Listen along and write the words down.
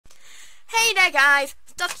Hey there guys,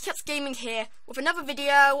 Starskycatsgaming here with another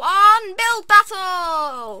video on Build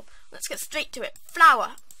Battle! Let's get straight to it.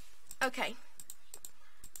 Flour. Okay.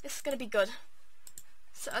 This is going to be good.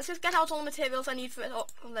 So let's just get out all the materials I need for it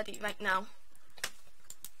already right now.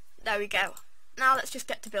 There we go. Now let's just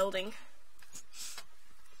get to building.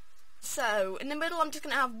 So, in the middle I'm just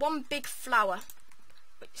going to have one big flower.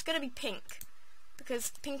 Which is going to be pink.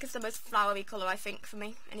 Because pink is the most flowery colour I think for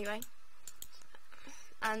me, anyway.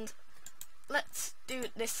 And let's do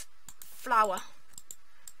this flower.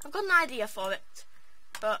 I've got an idea for it,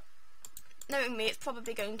 but knowing me, it's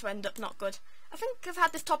probably going to end up not good. I think I've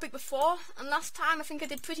had this topic before, and last time I think I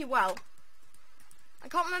did pretty well. I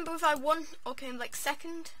can't remember if I won or came like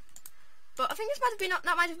second, but I think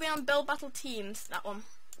that might have been on Build Battle Teams, that one.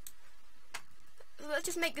 So let's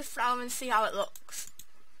just make this flower and see how it looks.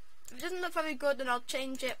 If it doesn't look very good, then I'll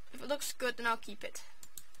change it. If it looks good, then I'll keep it.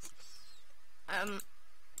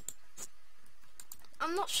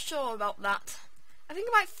 I'm not sure about that. I think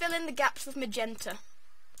I might fill in the gaps with magenta.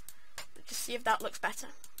 Just see if that looks better.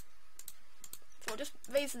 So I'll just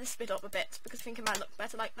raise this bit up a bit because I think it might look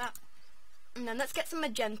better like that. And then let's get some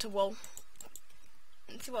magenta wool.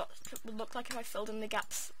 And see what it would look like if I filled in the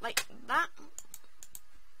gaps like that.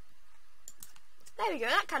 There we go,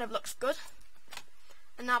 that kind of looks good.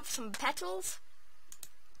 And now for some petals.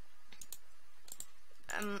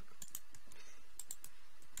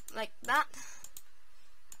 Like that.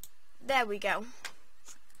 There we go.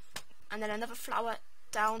 And then another flower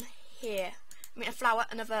down here. I mean a flower,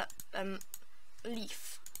 another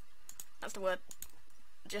leaf. That's the word.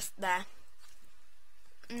 Just there.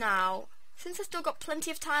 Now, since I've still got plenty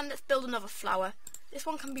of time, let's build another flower. This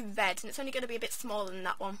one can be red, and it's only going to be a bit smaller than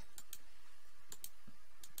that one.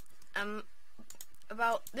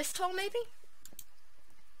 About this tall maybe?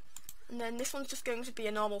 And then this one's just going to be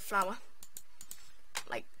a normal flower.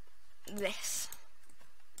 Like this.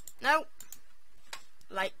 No.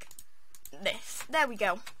 Like this. There we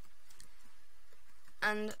go.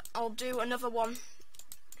 And I'll do another one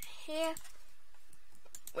here,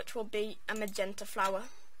 which will be a magenta flower.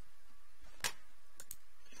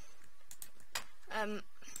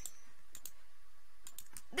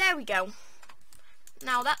 There we go.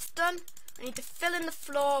 Now that's done. I need to fill in the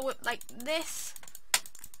floor with like this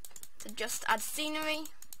to just add scenery.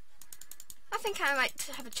 I think I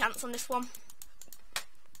might have a chance on this one.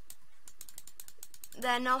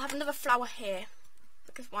 Then I'll have another flower here,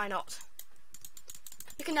 because why not?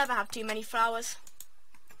 You can never have too many flowers,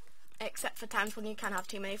 except for times when you can have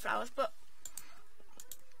too many flowers, but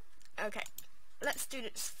okay, let's do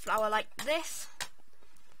this flower like this.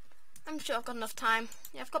 I'm sure I've got enough time.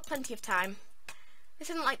 Yeah, I've got plenty of time. This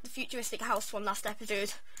isn't like the futuristic house one last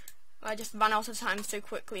episode, where I just ran out of time so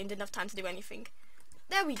quickly and didn't have time to do anything.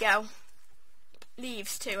 There we go.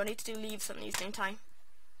 Leaves too, I need to do leaves at the same time.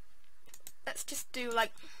 Let's just do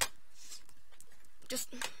like,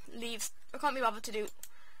 just leaves. I can't be bothered to do,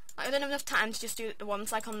 I don't have enough time to just do the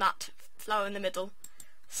ones like on that flower in the middle.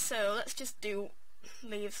 So let's just do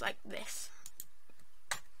leaves like this.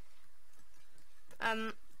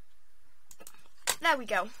 There we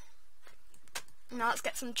go. Now let's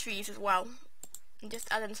get some trees as well. And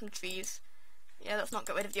just add in some trees. Yeah, let's not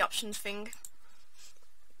get rid of the options thing.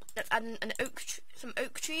 Let's add in some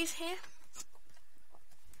oak trees here.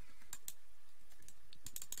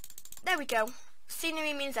 There we go.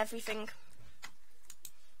 Scenery means everything.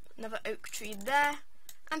 Another oak tree there.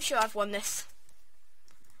 I'm sure I've won this.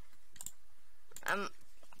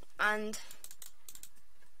 And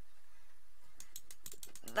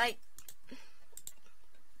like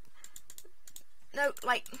no,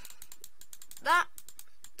 like that.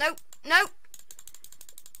 No.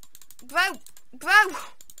 Grow.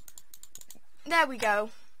 There we go.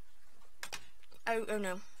 Oh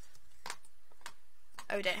no.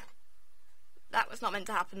 Oh dear. That was not meant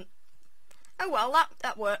to happen. Oh well,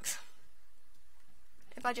 that works.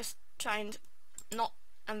 If I just try and not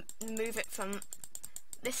move it from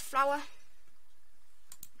this flower.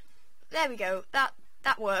 There we go. That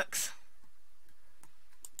works.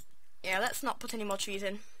 Yeah, let's not put any more trees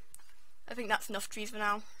in. I think that's enough trees for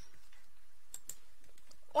now.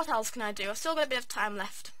 What else can I do? I've still got a bit of time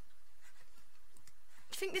left.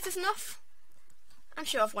 Do you think this is enough? I'm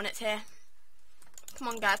sure I've won it here. Come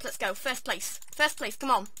on guys, let's go. First place, come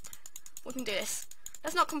on. We can do this.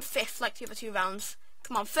 Let's not come fifth like the other 2 rounds.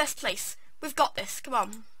 Come on, first place. We've got this, come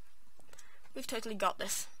on. We've totally got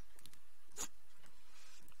this.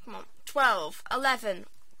 Come on, 12, 11,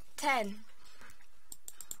 10.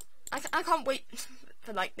 I can't wait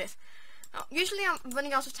for like this. Usually I'm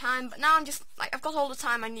running out of time, but now I'm just like, I've got all the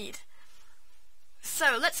time I need.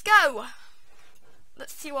 So, let's go!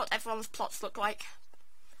 let's see what everyone's plots look like.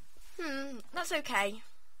 That's okay.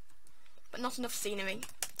 But not enough scenery.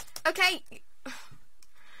 Okay.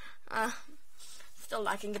 Still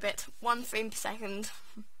lagging a bit. 1 frame per second.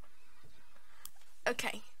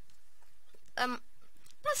 Okay.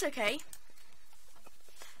 That's okay.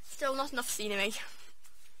 Still not enough scenery.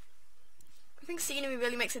 I think scenery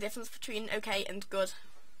really makes a difference between okay and good.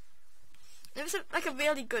 If it's like a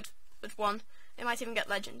really good one, it might even get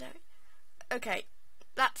legendary. Okay,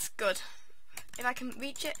 that's good. If I can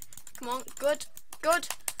reach it, come on, good, good,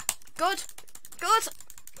 good, good.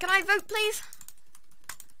 Can I vote, please?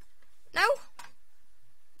 No?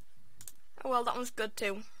 Oh well, that one's good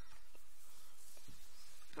too.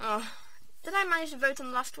 Oh, did I manage to vote on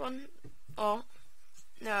the last one? Or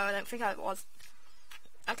no, I don't think I was.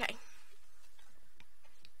 Okay.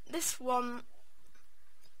 This one,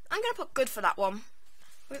 I'm gonna put good for that one.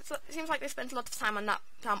 It seems like they spent a lot of time on that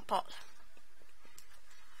plant pot.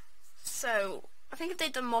 So I think if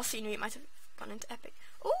they'd done more scenery, it might have gone into epic.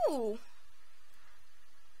 Ooh,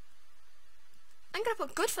 I'm gonna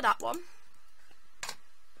put good for that one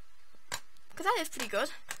because that is pretty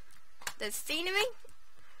good. There's scenery.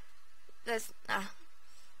 There's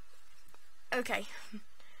okay.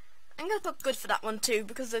 I'm gonna put good for that one too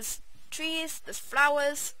because there's trees, there's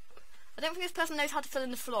flowers. I don't think this person knows how to fill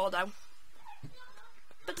in the floor though.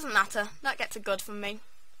 But it doesn't matter. That gets a good from me.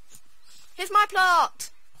 Here's my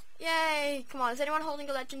plot! Yay! Come on, is anyone holding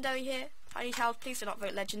a legendary here? Tiny Child, please do not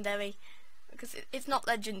vote legendary. Because it's not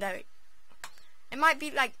legendary. It might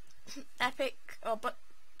be like epic, but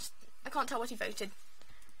I can't tell what he voted.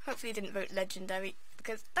 Hopefully he didn't vote legendary.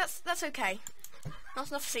 Because that's okay. Not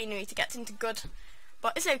enough scenery to get into good.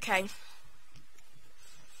 But it's okay.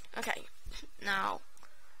 Okay, now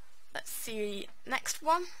let's see next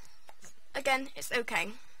one. Again, it's okay.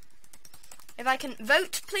 If I can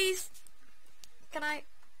vote, please. Can I?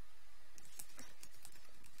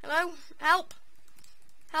 Hello? Help!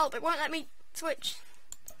 Help! It won't let me switch.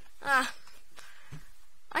 I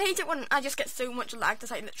hate it when I just get so much lag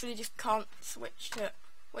that I literally just can't switch to it.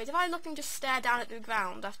 Wait, if I look and just stare down at the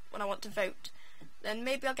ground when I want to vote, then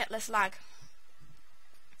maybe I'll get less lag.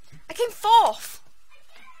 I came 4th!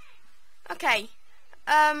 Okay.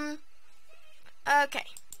 Okay.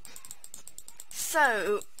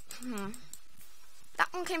 So,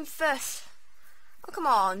 that one came first. Oh, come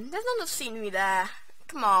on. There's not enough scenery there.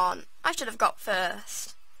 Come on. I should have got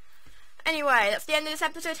first. Anyway, that's the end of this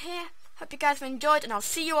episode here. Hope you guys have enjoyed, and I'll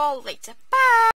see you all later. Bye!